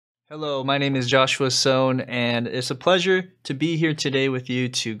Hello, my name is Joshua Sohn, and it's a pleasure to be here today with you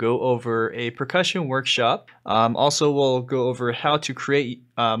to go over a percussion workshop. Also, we'll go over how to create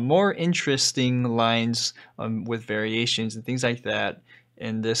more interesting lines with variations and things like that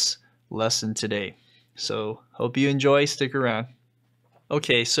in this lesson today. So, hope you enjoy. Stick around.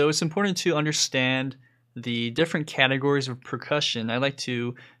 Okay, so it's important to understand the different categories of percussion. I like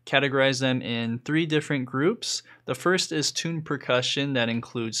to categorize them in three different groups. The first is tuned percussion, that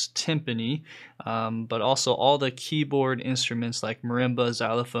includes timpani, but also all the keyboard instruments like marimba,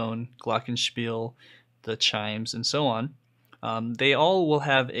 xylophone, glockenspiel, the chimes, and so on. They all will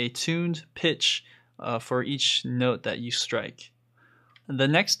have a tuned pitch for each note that you strike. The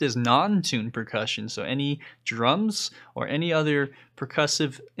next is non-tuned percussion, so any drums or any other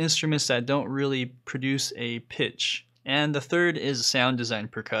percussive instruments that don't really produce a pitch. And the third is sound design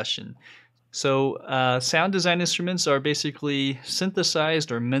percussion. So sound design instruments are basically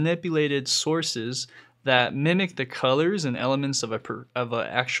synthesized or manipulated sources that mimic the colors and elements of an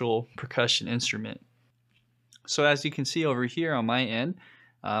actual percussion instrument. So as you can see over here on my end,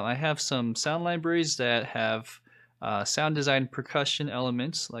 I have some sound libraries that have sound design percussion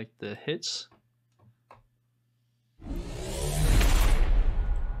elements like the hits,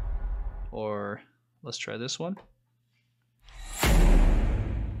 or let's try this one.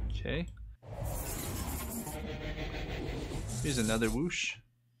 Okay, here's another whoosh.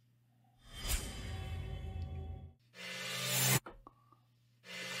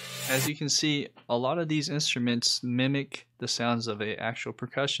 As you can see, a lot of these instruments mimic the sounds of an actual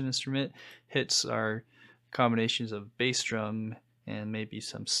percussion instrument. Hits are combinations of bass drum and maybe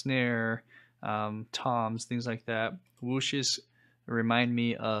some snare, toms, things like that. Whooshes remind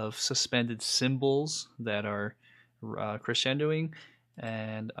me of suspended cymbals that are crescendoing,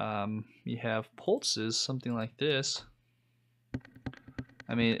 and you have pulses, something like this.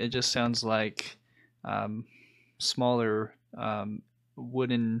 I mean, it just sounds like smaller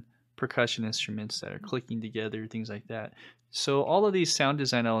wooden percussion instruments that are clicking together, things like that. So all of these sound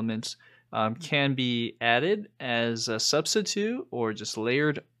design elements can be added as a substitute or just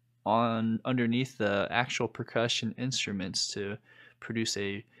layered on underneath the actual percussion instruments to produce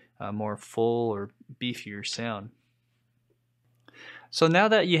a more full or beefier sound. So now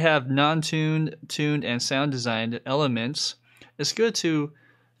that you have non-tuned, tuned, and sound designed elements, it's good to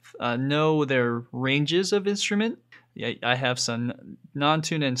know their ranges of instrument. I have some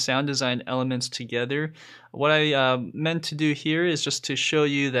non-tuned and sound design elements together. What I meant to do here is just to show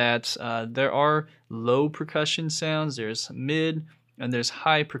you that there are low percussion sounds, there's mid, and there's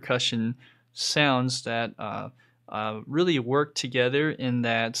high percussion sounds that really work together in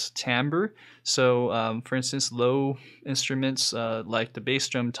that timbre. So for instance, low instruments like the bass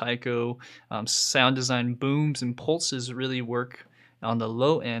drum, taiko, sound design booms and pulses really work on the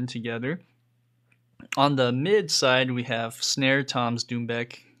low end together. On the mid side, we have snare, toms,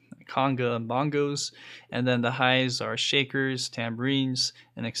 doumbek, conga, and bongos, and then the highs are shakers, tambourines,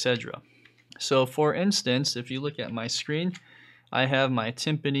 and etc. So for instance, if you look at my screen, I have my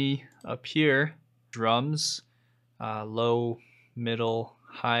timpani up here, drums, low, middle,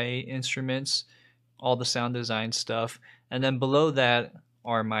 high instruments, all the sound design stuff, and then below that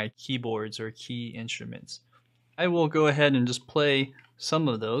are my keyboards or key instruments. I will go ahead and just play some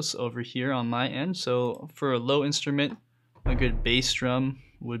of those over here on my end. So for a low instrument, a good bass drum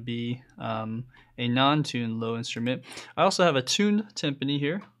would be a non-tuned low instrument. I also have a tuned timpani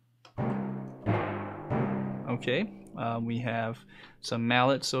here. Okay, we have some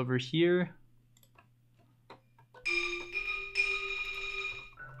mallets over here.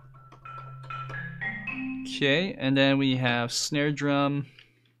 Okay, and then we have snare drum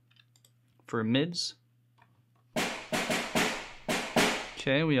for mids.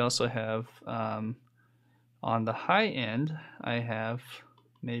 Okay, we also have on the high end, I have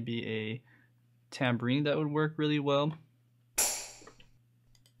maybe a tambourine that would work really well.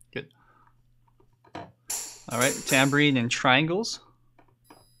 Good. All right, tambourine and triangles.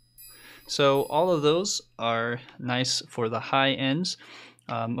 So all of those are nice for the high ends.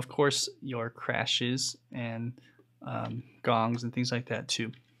 Of course, your crashes and gongs and things like that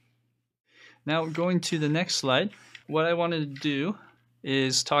too. Now going to the next slide, what I wanted to do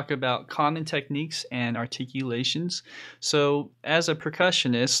is talk about common techniques and articulations. So as a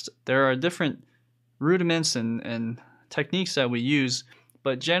percussionist, there are different rudiments and techniques that we use,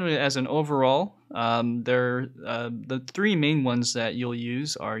 but generally as an overall, the three main ones that you'll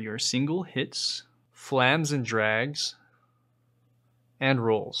use are your single hits, flams and drags, and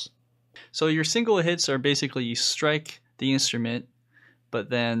rolls. So your single hits are basically you strike the instrument, but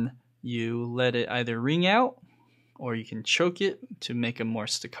then you let it either ring out or you can choke it to make a more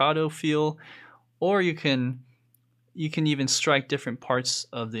staccato feel, or you can even strike different parts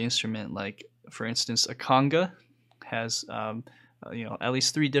of the instrument. Like for instance, a conga has at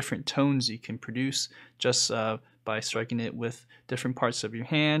least 3 different tones you can produce just by striking it with different parts of your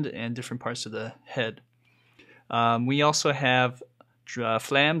hand and different parts of the head. We also have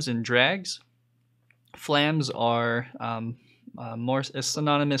flams and drags. Flams are more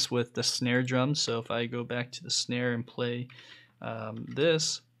synonymous with the snare drum. So if I go back to the snare and play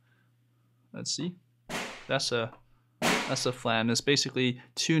this, let's see, that's a flam. It's basically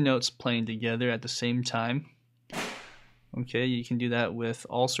 2 notes playing together at the same time. Okay, you can do that with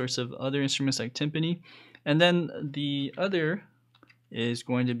all sorts of other instruments like timpani. And then the other is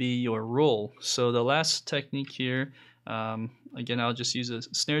going to be your roll. So the last technique here, again, I'll just use a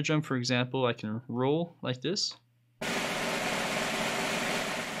snare drum for example. I can roll like this.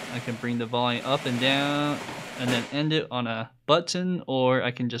 I can bring the volume up and down and then end it on a button, or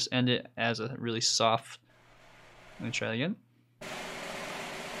I can just end it as a really soft. Let me try it again.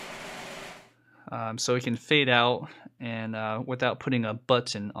 So it can fade out and without putting a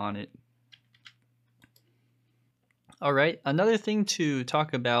button on it. Alright, another thing to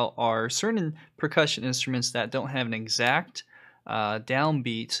talk about are certain percussion instruments that don't have an exact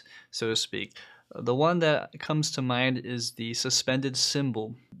downbeat, so to speak. The one that comes to mind is the suspended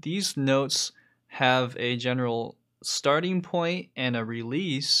cymbal. These notes have a general starting point and a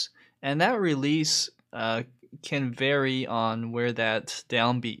release, and that release can vary on where that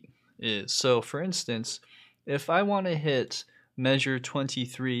downbeat is. So for instance, if I want to hit measure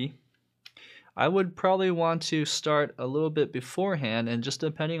 23, I would probably want to start a little bit beforehand, and just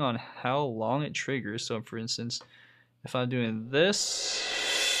depending on how long it triggers. So for instance, if I'm doing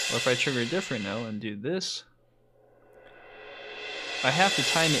this, or if I trigger a different note and do this, I have to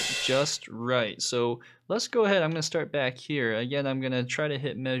time it just right. So let's go ahead. I'm going to start back here. Again, I'm going to try to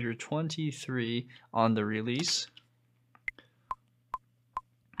hit measure 23 on the release.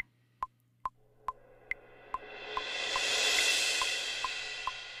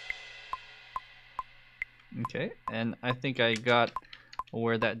 Okay, and I think I got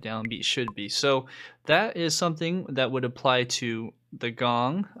where that downbeat should be. So that is something that would apply to the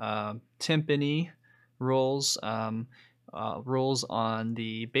gong, timpani, rolls, rolls on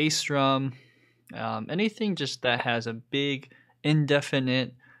the bass drum, anything just that has a big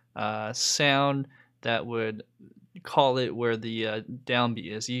indefinite sound that would call it where the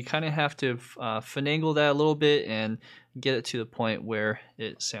downbeat is. You kind of have to finagle that a little bit and get it to the point where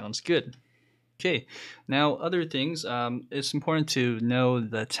it sounds good. Okay, now other things, it's important to know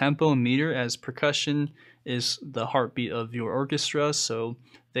the tempo meter, as percussion is the heartbeat of your orchestra, so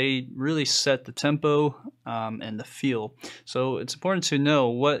they really set the tempo and the feel. So it's important to know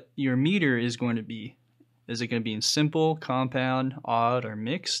what your meter is going to be. Is it going to be in simple, compound, odd, or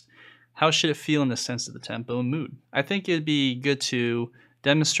mixed? How should it feel in the sense of the tempo and mood? I think it'd be good to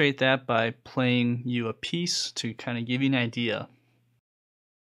demonstrate that by playing you a piece to kind of give you an idea.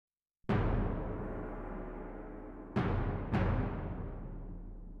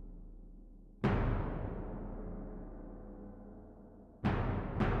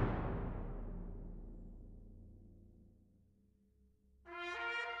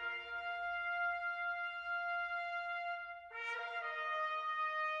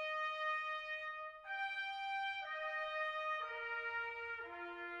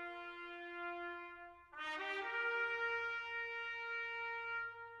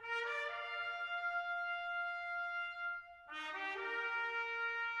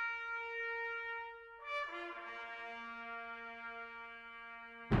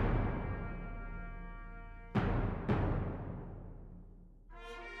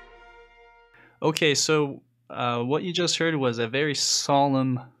 Okay, so what you just heard was a very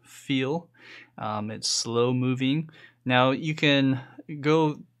solemn feel. It's slow moving. Now you can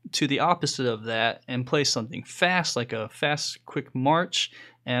go to the opposite of that and play something fast, like a fast, quick march,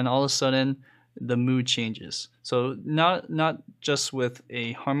 and all of a sudden the mood changes. So not just with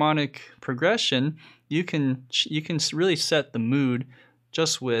a harmonic progression, you can really set the mood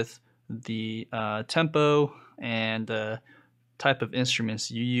just with the tempo and type of instruments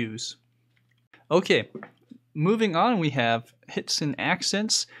you use. Okay, moving on, we have hits and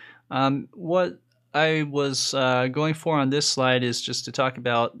accents. What I was going for on this slide is just to talk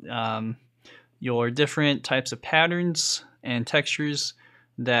about your different types of patterns and textures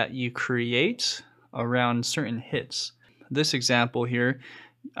that you create around certain hits. This example here,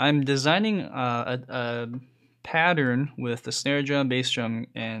 I'm designing a pattern with the snare drum, bass drum,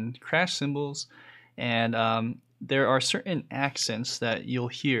 and crash cymbals, and there are certain accents that you'll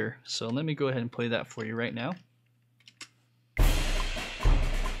hear. So let me go ahead and play that for you right now.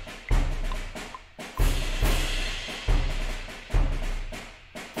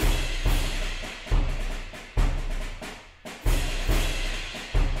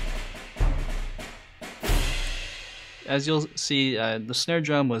 as you'll see, the snare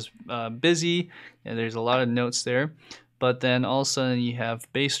drum was busy, and there's a lot of notes there. But then all of a sudden you have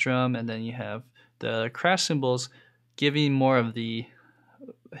bass drum, and then you have the crash cymbals giving more of the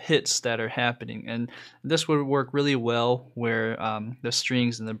hits that are happening. And this would work really well where the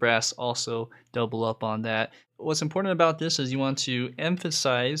strings and the brass also double up on that. What's important about this is you want to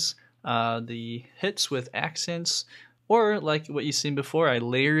emphasize the hits with accents, or like what you've seen before, I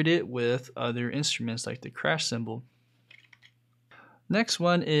layered it with other instruments like the crash cymbal. Next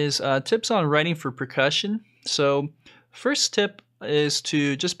one is tips on writing for percussion. So first tip is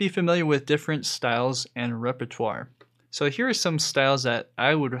to just be familiar with different styles and repertoire. So here are some styles that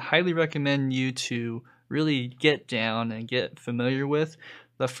I would highly recommend you to really get down and get familiar with.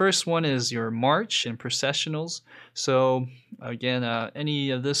 The first one is your march and processionals. So again, any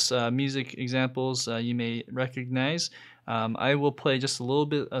of this music examples you may recognize. I will play just a little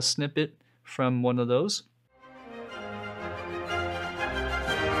bit, a snippet from one of those.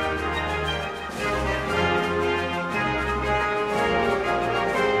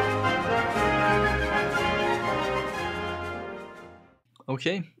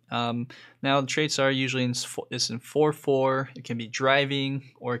 Okay, now the traits are usually in 4/4. It can be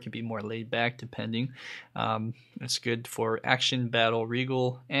driving, or it can be more laid back depending. It's good for action, battle,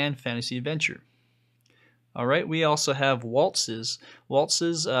 regal, and fantasy adventure. All right, we also have waltzes.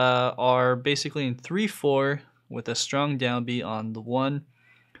 Waltzes are basically in 3/4 with a strong downbeat on the 1.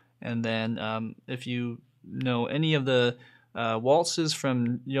 And then if you know any of the waltzes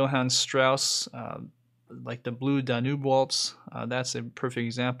from Johann Strauss, like the Blue Danube Waltz, that's a perfect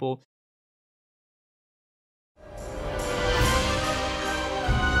example.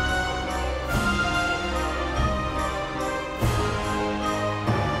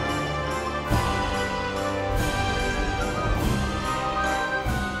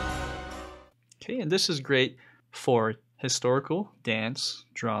 Okay, and this is great for historical, dance,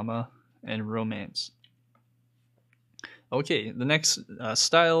 drama, and romance. Okay, the next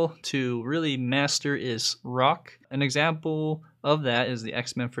style to really master is rock. An example of that is the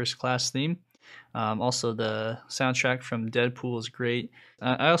X-Men First Class theme. Also, the soundtrack from Deadpool is great.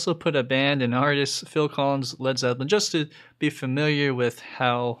 I also put a band and artist, Phil Collins, Led Zeppelin, just to be familiar with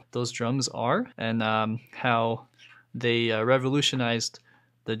how those drums are and how they revolutionized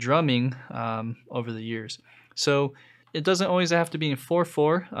the drumming over the years. So it doesn't always have to be in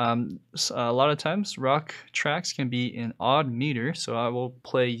 4/4. A lot of times rock tracks can be in odd meter, so I will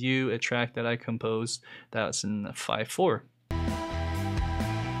play you a track that I composed that's in 5/4.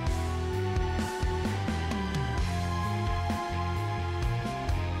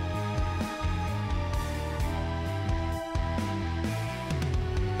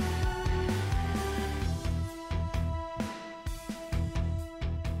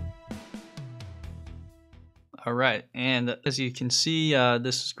 All right, and as you can see,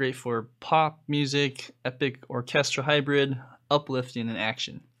 this is great for pop music, epic orchestral hybrid, uplifting, and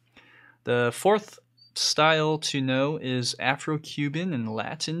action. The fourth style to know is Afro-Cuban and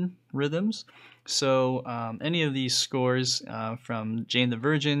Latin rhythms. So any of these scores from Jane the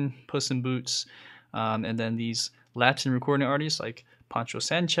Virgin, Puss in Boots, and then these Latin recording artists like Pancho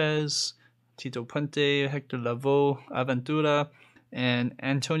Sanchez, Tito Puente, Hector Lavoe, Aventura, and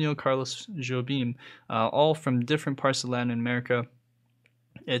Antonio Carlos Jobim, all from different parts of Latin America.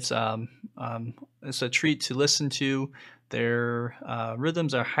 It's a treat to listen to. Their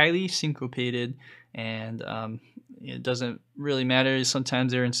rhythms are highly syncopated, and it doesn't really matter.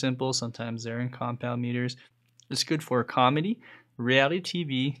 Sometimes they're in simple, sometimes they're in compound meters. It's good for comedy, reality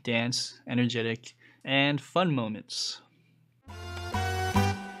TV, dance, energetic, and fun moments.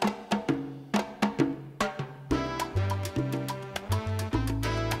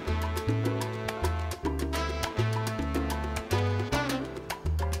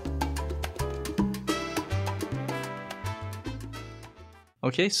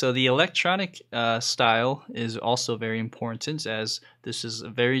 Okay, so the electronic style is also very important, as this is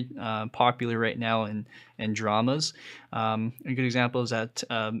very popular right now in dramas. A good example is that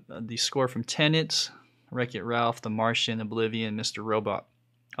the score from Tenet, Wreck-It Ralph, The Martian, Oblivion, Mr. Robot.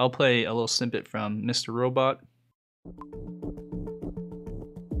 I'll play a little snippet from Mr. Robot.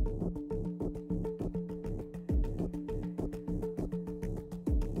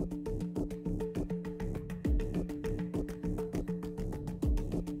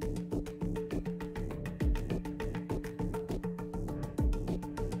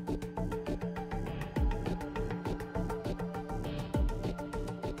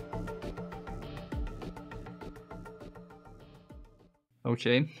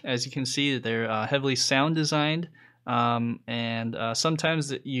 Okay, as you can see, they're heavily sound designed, and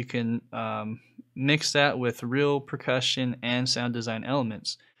sometimes you can mix that with real percussion and sound design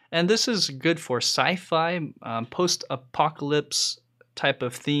elements. And this is good for sci-fi, post-apocalypse type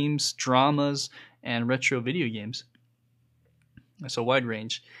of themes, dramas, and retro video games. It's a wide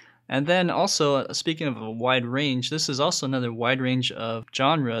range. And then also, speaking of a wide range, this is also another wide range of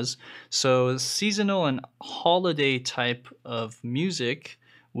genres. So seasonal and holiday type of music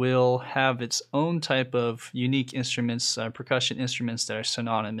will have its own type of unique instruments, percussion instruments that are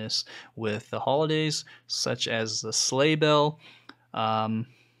synonymous with the holidays, such as the sleigh bell. I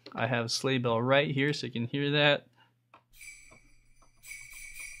have a sleigh bell right here so you can hear that.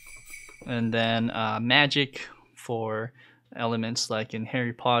 And then magic for elements like in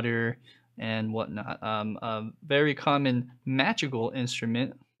Harry Potter and whatnot. A very common magical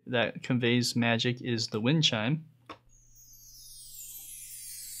instrument that conveys magic is the wind chime.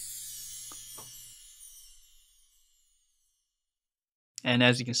 And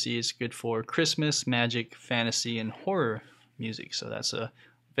as you can see, it's good for Christmas, magic, fantasy, and horror music. So that's a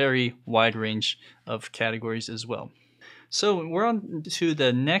very wide range of categories as well. So we're on to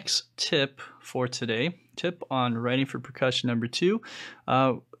the next tip for today. Tip on writing for percussion number 2.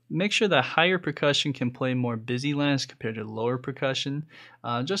 Make sure that higher percussion can play more busy lines compared to lower percussion,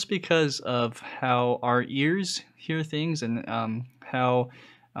 just because of how our ears hear things and how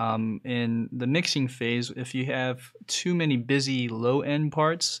in the mixing phase, if you have too many busy low end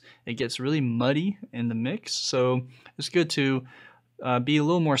parts, it gets really muddy in the mix. So it's good to be a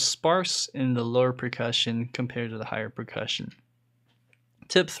little more sparse in the lower percussion compared to the higher percussion.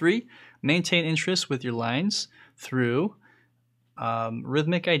 Tip 3, maintain interest with your lines through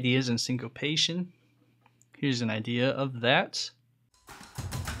rhythmic ideas and syncopation. Here's an idea of that.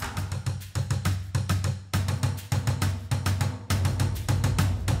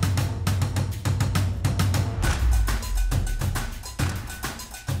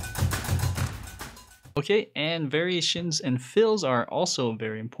 Okay, and variations and fills are also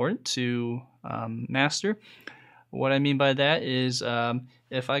very important to master. What I mean by that is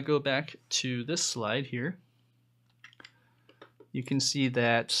if I go back to this slide here, you can see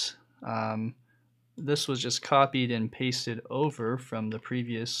that this was just copied and pasted over from the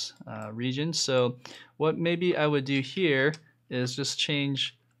previous region. So what maybe I would do here is just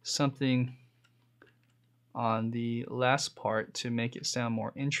change something on the last part to make it sound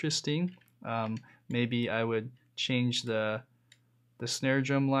more interesting. Maybe I would change the snare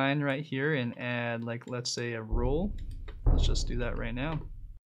drum line right here and add, like, let's say a roll. Let's just do that right now.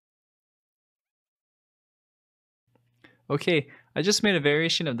 Okay, I just made a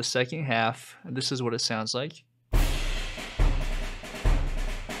variation of the second half. This is what it sounds like.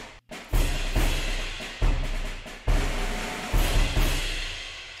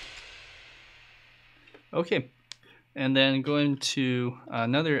 Okay. And then going to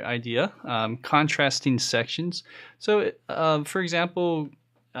another idea, contrasting sections. So for example,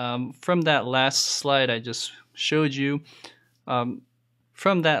 from that last slide I just showed you,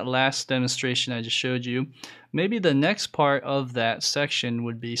 from that last demonstration I just showed you, maybe the next part of that section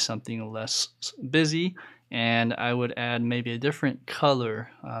would be something less busy, and I would add maybe a different color.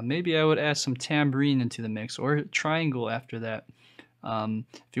 Maybe I would add some tambourine into the mix, or triangle after that.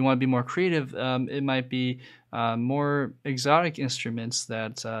 If you want to be more creative, it might be more exotic instruments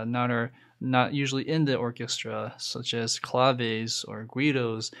that are not usually in the orchestra, such as claves or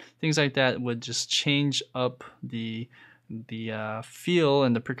guidos. Things like that would just change up the feel,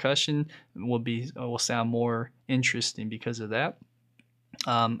 and the percussion will sound more interesting because of that.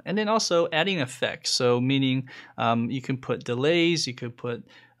 And then also adding effects. So meaning you can put delays, you could put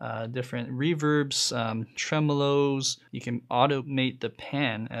different reverbs, tremolos. You can automate the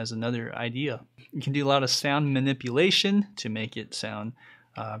pan as another idea. You can do a lot of sound manipulation to make it sound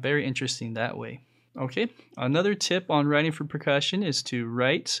very interesting that way. Okay, another tip on writing for percussion is to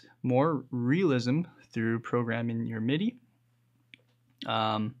write more realism through programming your MIDI.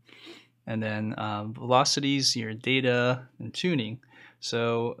 And then velocities, your data, and tuning.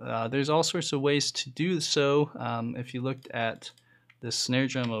 So there's all sorts of ways to do so. If you looked at this snare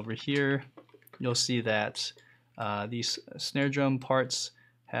drum over here, you'll see that these snare drum parts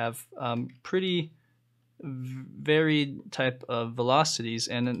have pretty varied type of velocities,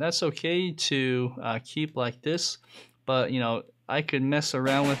 and that's okay to keep like this, but I could mess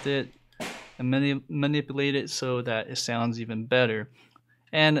around with it and manipulate it so that it sounds even better.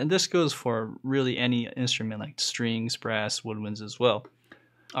 And this goes for really any instrument like strings, brass, woodwinds as well.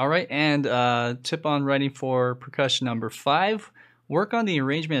 Alright, and tip on writing for percussion number 5, work on the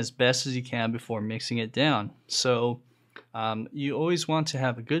arrangement as best as you can before mixing it down. So you always want to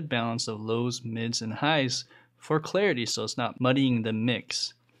have a good balance of lows, mids, and highs for clarity, so it's not muddying the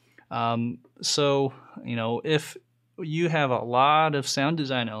mix. So, if you have a lot of sound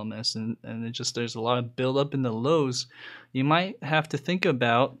design elements and there's a lot of buildup in the lows, you might have to think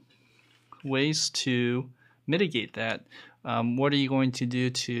about ways to mitigate that. What are you going to do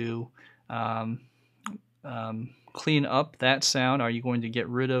to clean up that sound? Are you going to get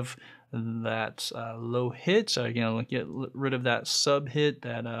rid of that low hit? Are you going to get rid of that sub hit,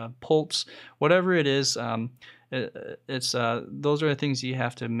 that pulse, whatever it is? Those are the things you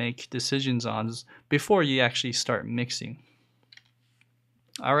have to make decisions on before you actually start mixing.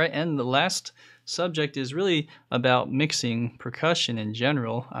 All right, and the last subject is really about mixing percussion in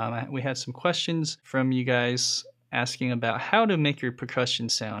general. We had some questions from you guys asking about how to make your percussion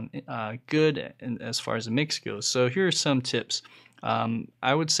sound good as far as the mix goes. So here are some tips.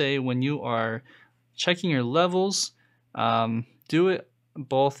 I would say when you are checking your levels, do it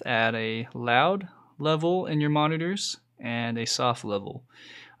both at a loud level in your monitors and a soft level.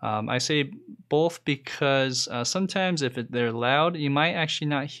 I say both because sometimes if they're loud, you might actually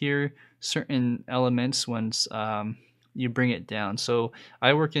not hear certain elements once you bring it down. So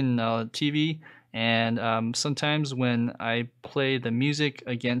I work in TV, and sometimes when I play the music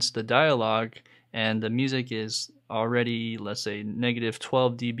against the dialogue and the music is already, let's say, negative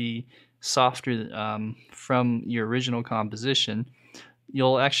 12 dB softer from your original composition,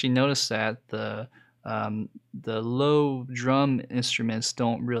 you'll actually notice that the low drum instruments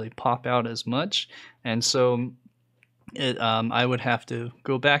don't really pop out as much, and so I would have to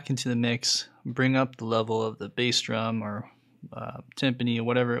go back into the mix, bring up the level of the bass drum or timpani or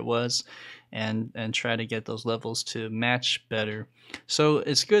whatever it was, and try to get those levels to match better. So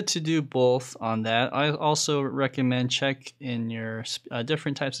it's good to do both on that. I also recommend check in your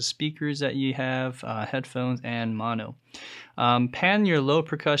different types of speakers that you have, headphones and mono. Pan your low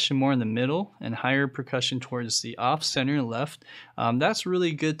percussion more in the middle and higher percussion towards the off center left. That's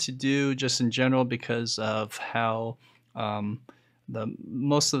really good to do just in general because of how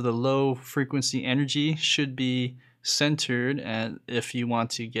most of the low frequency energy should be centered, and if you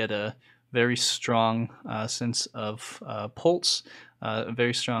want to get a very strong sense of pulse, a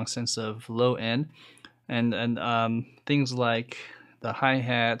very strong sense of low end, and things like the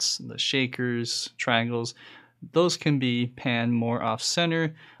hi-hats, the shakers, triangles, those can be panned more off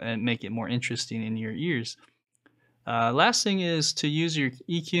center and make it more interesting in your ears. Last thing is to use your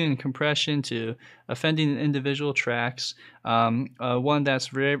EQ and compression to offending individual tracks. One that's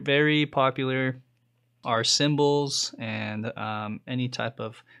very, very popular are cymbals and any type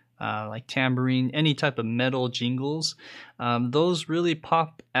of like tambourine, any type of metal jingles. Those really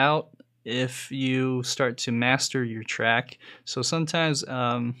pop out if you start to master your track. So sometimes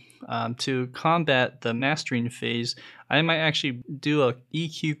to combat the mastering phase, I might actually do a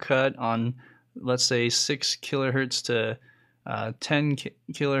EQ cut on, let's say, 6 kilohertz to 10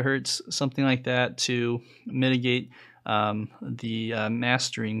 kilohertz, something like that, to mitigate the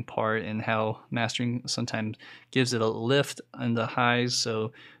mastering part, and how mastering sometimes gives it a lift in the highs.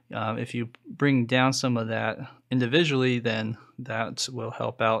 So if you bring down some of that individually, then that will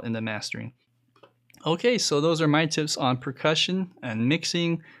help out in the mastering. Okay, so those are my tips on percussion and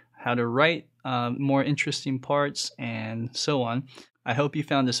mixing, how to write more interesting parts, and so on. I hope you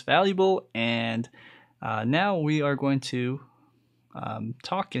found this valuable, and now we are going to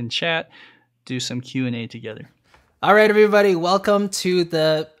talk and chat, do some Q&A together. All right, everybody, welcome to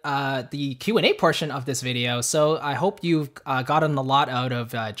the Q&A portion of this video. So I hope you've gotten a lot out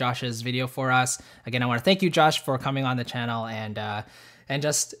of Josh's video for us. Again, I want to thank you, Josh, for coming on the channel and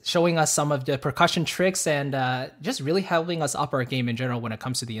just showing us some of the percussion tricks and just really helping us up our game in general when it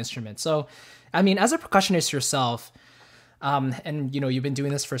comes to the instrument. So, I mean, as a percussionist yourself, and you've been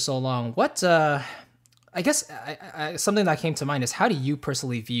doing this for so long, what I guess something that came to mind is, how do you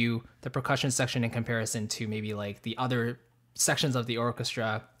personally view the percussion section in comparison to maybe like the other sections of the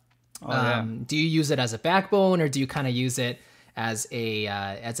orchestra? Do you use it as a backbone, or do you kind of use it as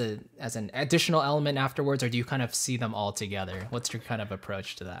an additional element afterwards, or do you kind of see them all together? What's your kind of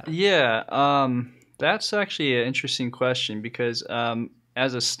approach to that? Yeah, that's actually an interesting question, because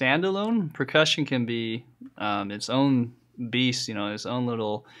as a standalone, percussion can be its own beast, its own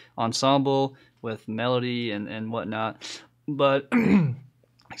little ensemble with melody and whatnot. But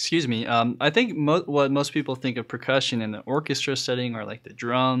excuse me, I think what most people think of percussion in the orchestra setting are like the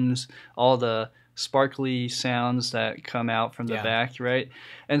drums, all the sparkly sounds that come out from the back, right?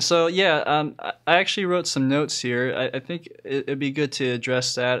 And so I actually wrote some notes here. I think it'd be good to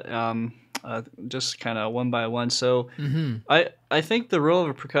address that just kind of one by one. So I think the role of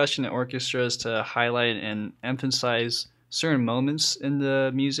a percussion in orchestra is to highlight and emphasize certain moments in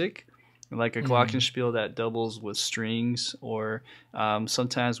the music. like a glockenspiel that doubles with strings, or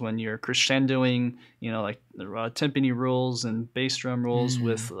sometimes when you're crescendoing, like timpani rolls and bass drum rolls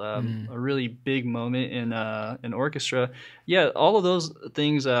with a really big moment in an orchestra. Yeah, all of those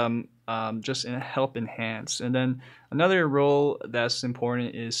things just help enhance. And then another role that's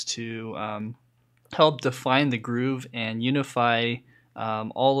important is to help define the groove and unify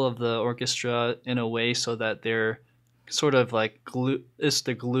all of the orchestra in a way so that they're sort of like glue. It's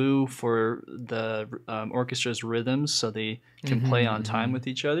the glue for the orchestra's rhythms, so they can play on time with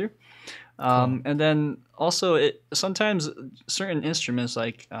each other. Cool. And then also, sometimes certain instruments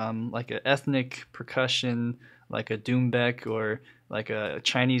like an ethnic percussion, like a doumbek or like a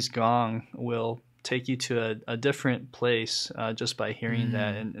Chinese gong, will take you to a different place just by hearing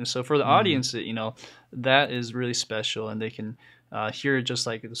that. And so for the audience, that is really special, and they can hear just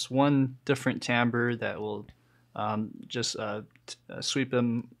like this one different timbre that will just sweep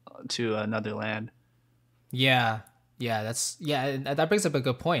them to another land. Yeah, that brings up a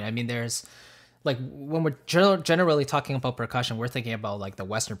good point. I mean, there's like when we're generally talking about percussion, we're thinking about like the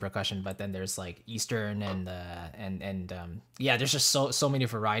Western percussion, but then there's like Eastern and there's just so many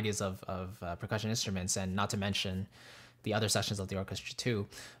varieties of percussion instruments, and not to mention the other sections of the orchestra too.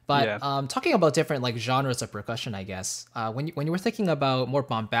 But talking about different like genres of percussion, I guess when you were thinking about more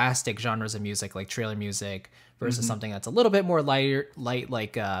bombastic genres of music like trailer music versus something that's a little bit more light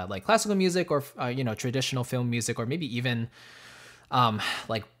like classical music, or traditional film music, or maybe even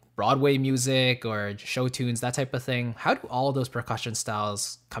like Broadway music or show tunes, that type of thing, how do all those percussion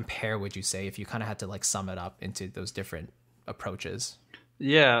styles compare, would you say, if you kind of had to like sum it up into those different approaches?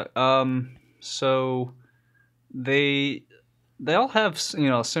 Yeah. So they all have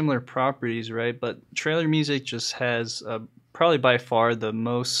similar properties, right? But trailer music just has probably by far the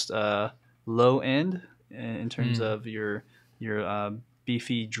most low end in terms of your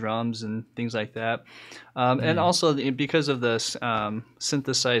beefy drums and things like that, and also because of the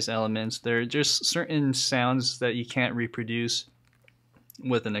synthesized elements, there are just certain sounds that you can't reproduce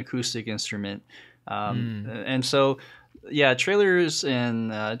with an acoustic instrument, and so trailers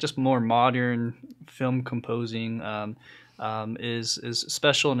and just more modern film composing is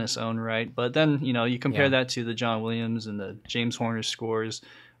special in its own right. But then you compare that to the John Williams and the James Horner scores.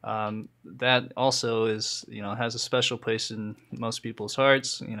 That also is has a special place in most people's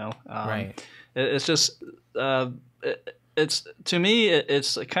hearts. Right. It's just it's to me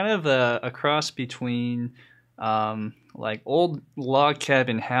it's kind of a cross between like old log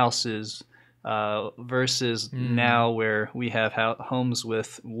cabin houses versus now where we have homes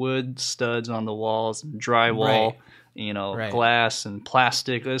with wood studs on the walls, drywall, glass and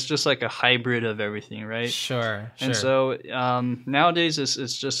plastic. It's just like a hybrid of everything, right? Sure. And so nowadays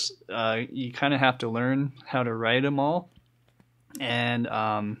it's just you kind of have to learn how to write them all. And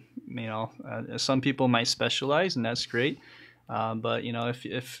some people might specialize, and that's great. But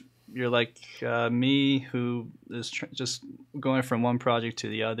if you're like me, who is just going from one project to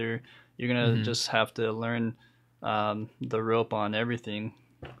the other, you're gonna just have to learn the rope on everything.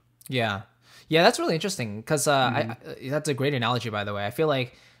 Yeah, that's really interesting because that's a great analogy, by the way. I feel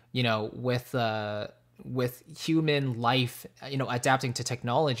like with human life, adapting to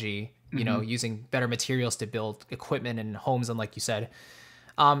technology, using better materials to build equipment and homes, and like you said,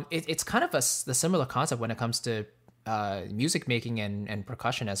 it's kind of the similar concept when it comes to music making and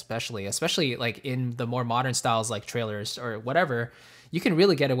percussion, especially like in the more modern styles like trailers or whatever. You can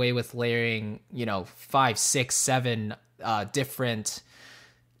really get away with layering 5, 6, 7 different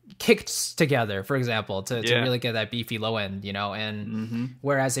kicks together, for example, to really get that beefy low end, and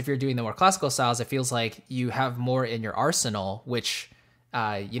whereas if you're doing the more classical styles, it feels like you have more in your arsenal, which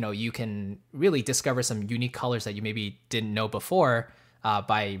you can really discover some unique colors that you maybe didn't know before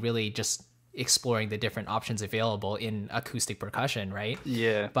by really just exploring the different options available in acoustic percussion, right?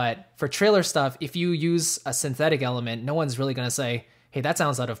 Yeah. But for trailer stuff, if you use a synthetic element, no one's really going to say, hey, that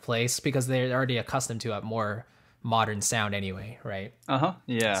sounds out of place, because they're already accustomed to a more modern sound anyway, right?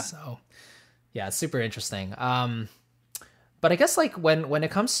 Yeah. So yeah, it's super interesting. But I guess like when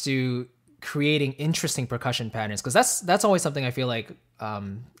it comes to creating interesting percussion patterns, because that's always something I feel like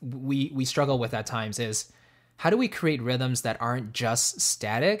we struggle with at times, is how do we create rhythms that aren't just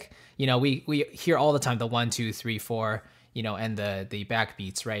static? We hear all the time the 1, 2, 3, 4, and the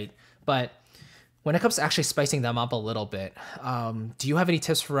backbeats, right? But when it comes to actually spicing them up a little bit, do you have any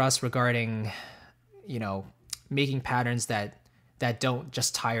tips for us regarding making patterns that don't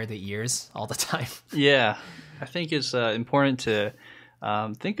just tire the ears all the time? Yeah, I think it's important to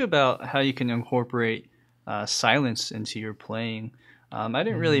think about how you can incorporate silence into your playing. I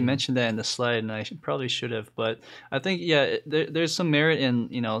didn't really mention that in the slide, and I probably should have, but I think there's some merit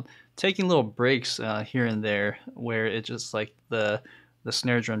in taking little breaks here and there where it just like the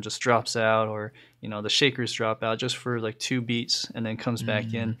snare drum just drops out, or the shakers drop out just for like 2 beats and then comes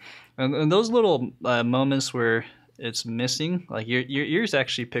back in, and those little moments where it's missing, like your ears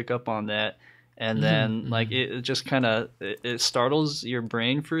actually pick up on that, and then like it just kind of it startles your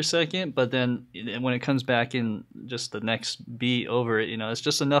brain for a second, but then when it comes back in just the next beat over it, it's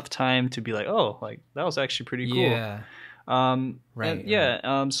just enough time to be like, oh, like that was actually pretty cool. Yeah.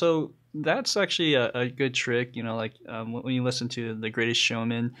 Right. So that's actually a good trick. When you listen to The Greatest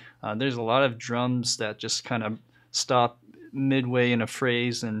Showman, there's a lot of drums that just kind of stop midway in a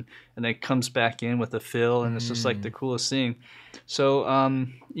phrase, and then comes back in with a fill, and it's just like the coolest thing. So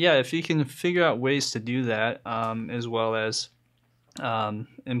if you can figure out ways to do that, as well as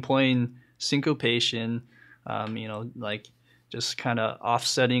employing syncopation, like just kind of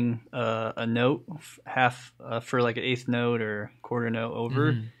offsetting a note half for like an eighth note or quarter note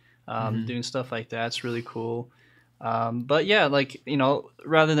over, doing stuff like that's really cool. But yeah, like,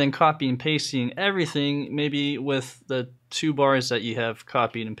 rather than copy and pasting everything, maybe with the 2 bars that you have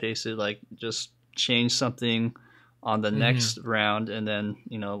copied and pasted, like just change something on the next round, and then,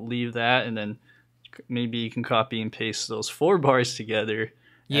 leave that, and then maybe you can copy and paste those 4 bars together.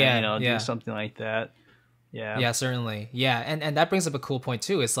 And, do something like that. Yeah, certainly. Yeah, and that brings up a cool point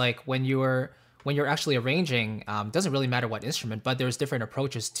too. It's like when you're actually arranging, doesn't really matter what instrument, but there's different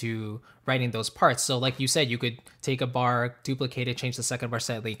approaches to writing those parts. So like you said, you could take a bar, duplicate it, change the second bar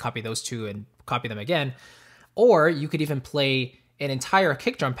slightly, copy those 2 and copy them again. Or you could even play an entire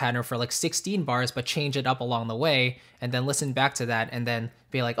kick drum pattern for like 16 bars, but change it up along the way, and then listen back to that, and then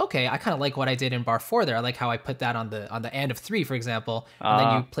be like, okay, I kind of like what I did in bar 4 there. I like how I put that on the end of 3, for example. And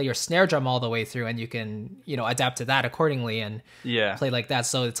then you play your snare drum all the way through, and you can, adapt to that accordingly and play like that.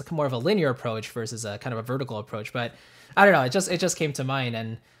 So it's more of a linear approach versus a kind of a vertical approach. But I don't know, it just came to mind.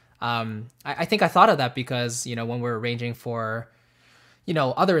 And I think I thought of that because, when we're arranging for,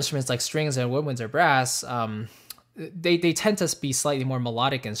 other instruments like strings and woodwinds or brass, they tend to be slightly more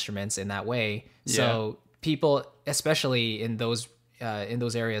melodic instruments in that way. So people, especially in those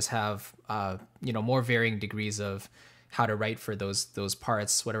areas, have more varying degrees of how to write for those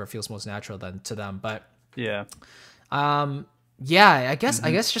parts, whatever feels most natural to them. But I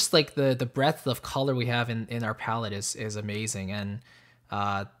guess just like the breadth of color we have in our palette is amazing, and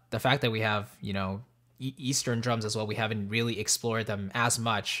the fact that we have Eastern drums as well, we haven't really explored them as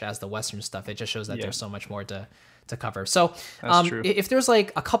much as the Western stuff. It just shows that there's so much more to cover. So if there's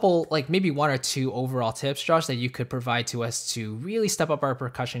like a couple, like maybe 1 or 2 overall tips, Josh, that you could provide to us to really step up our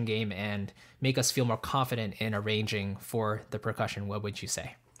percussion game and make us feel more confident in arranging for the percussion, what would you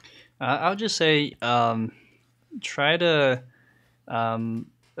say? I'll just say try to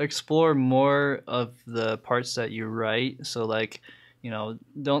explore more of the parts that you write. So like,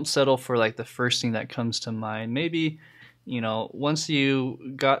 don't settle for like the first thing that comes to mind. Maybe, once you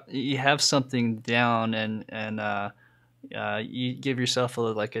have something down, and you give yourself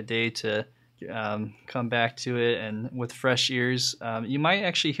a day to come back to it, and with fresh ears, you might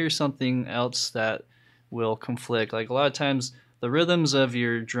actually hear something else that will conflict. Like a lot of times the rhythms of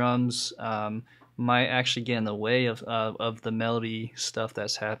your drums might actually get in the way of the melody stuff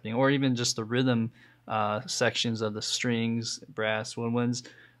that's happening, or even just the rhythm sections of the strings, brass, woodwinds.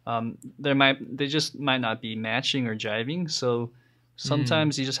 They just might not be matching or jiving. So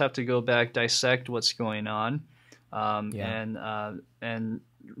sometimes you just have to go back, dissect what's going on, and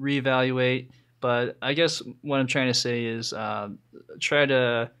reevaluate. But I guess what I'm trying to say is try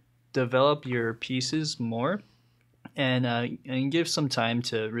to develop your pieces more, and give some time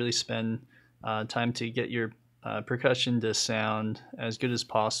to really spend time to get your percussion to sound as good as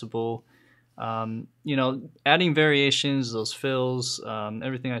possible. Adding variations, those fills,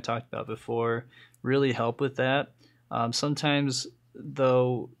 everything I talked about before really help with that. Sometimes,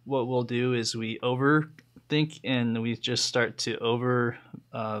 though, what we'll do is we overthink, and we just start to over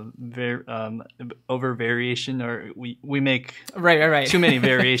variation, or we make right too many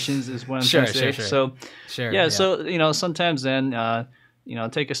variations is what I'm trying to say. Sure. So sometimes then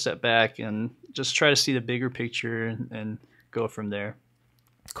take a step back and just try to see the bigger picture, and go from there.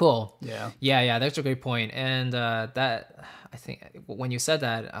 Cool. Yeah. That's a great point. And that, I think when you said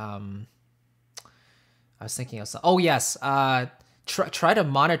that, I was thinking of something. Oh yes. Try to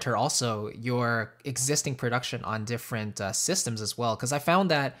monitor also your existing production on different systems as well. Because I found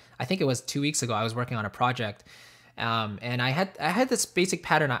that, I think it was 2 weeks ago, I was working on a project, and I had this basic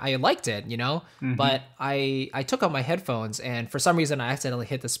pattern. I liked it, but I took out my headphones, and for some reason I accidentally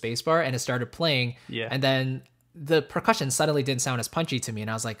hit the space bar, and it started playing. And then the percussion suddenly didn't sound as punchy to me, and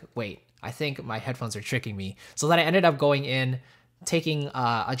I was like, wait, I think my headphones are tricking me. So then I ended up going in, taking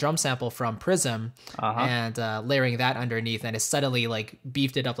a drum sample from Prism and layering that underneath, and it suddenly like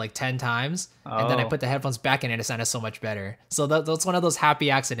beefed it up like 10 times. And then I put the headphones back in and it sounded so much better. So that's one of those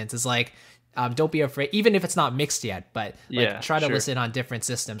happy accidents. It's like, don't be afraid, even if it's not mixed yet, but like try to listen on different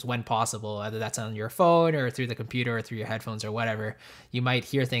systems when possible, whether that's on your phone or through the computer or through your headphones or whatever. You might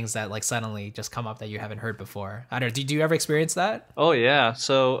hear things that like suddenly just come up that you haven't heard before. I don't know. Do you ever experience that? Oh yeah.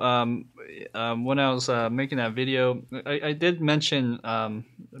 So when I was making that video, I did mention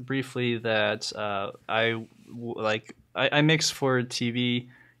briefly that I mix for TV,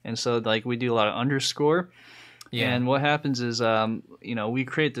 and so like we do a lot of underscore. Yeah. And what happens is, we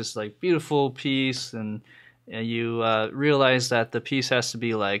create this like beautiful piece, and you realize that the piece has to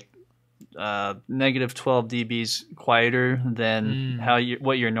be like negative 12 dBs quieter than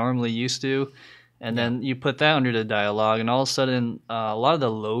what you're normally used to, and then you put that under the dialogue, and all of a sudden a lot of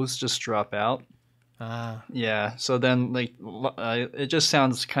the lows just drop out. Yeah. So then like it just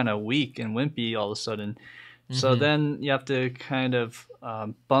sounds kind of weak and wimpy all of a sudden. So then you have to kind of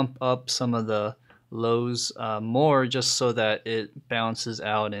bump up some of the lows more, just so that it balances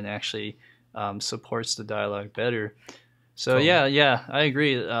out and actually supports the dialogue better. So yeah, I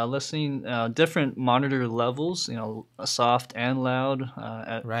agree. Listening different monitor levels, soft and loud,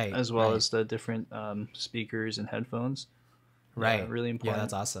 as well as the different speakers and headphones. Right, really important. Yeah,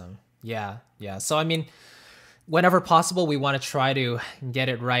 that's awesome. Yeah. So I mean, whenever possible, we want to try to get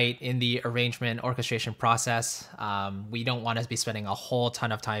it right in the arrangement orchestration process. We don't want to be spending a whole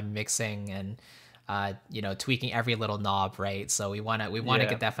ton of time mixing and tweaking every little knob, right? So we want to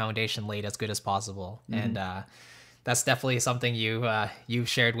get that foundation laid as good as possible, and that's definitely something you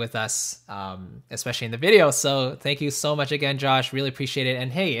shared with us, especially in the video. So thank you so much again, Josh. Really appreciate it.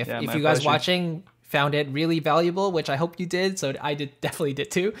 And hey, if you guys watching found it really valuable, which I hope you did, so I definitely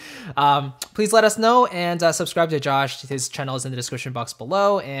did too, please let us know, and subscribe to Josh. His channel is in the description box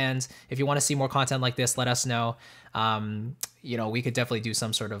below, and if you want to see more content like this, let us know. We could definitely do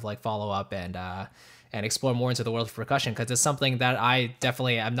some sort of like follow-up and explore more into the world of percussion, because it's something that I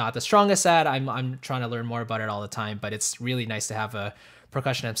definitely am not the strongest at. I'm trying to learn more about it all the time, but it's really nice to have a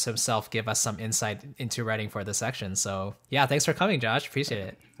percussionist himself give us some insight into writing for this section. So yeah, thanks for coming, Josh. Appreciate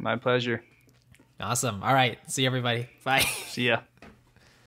it. My pleasure. Awesome. All right. See you, everybody. Bye. See ya.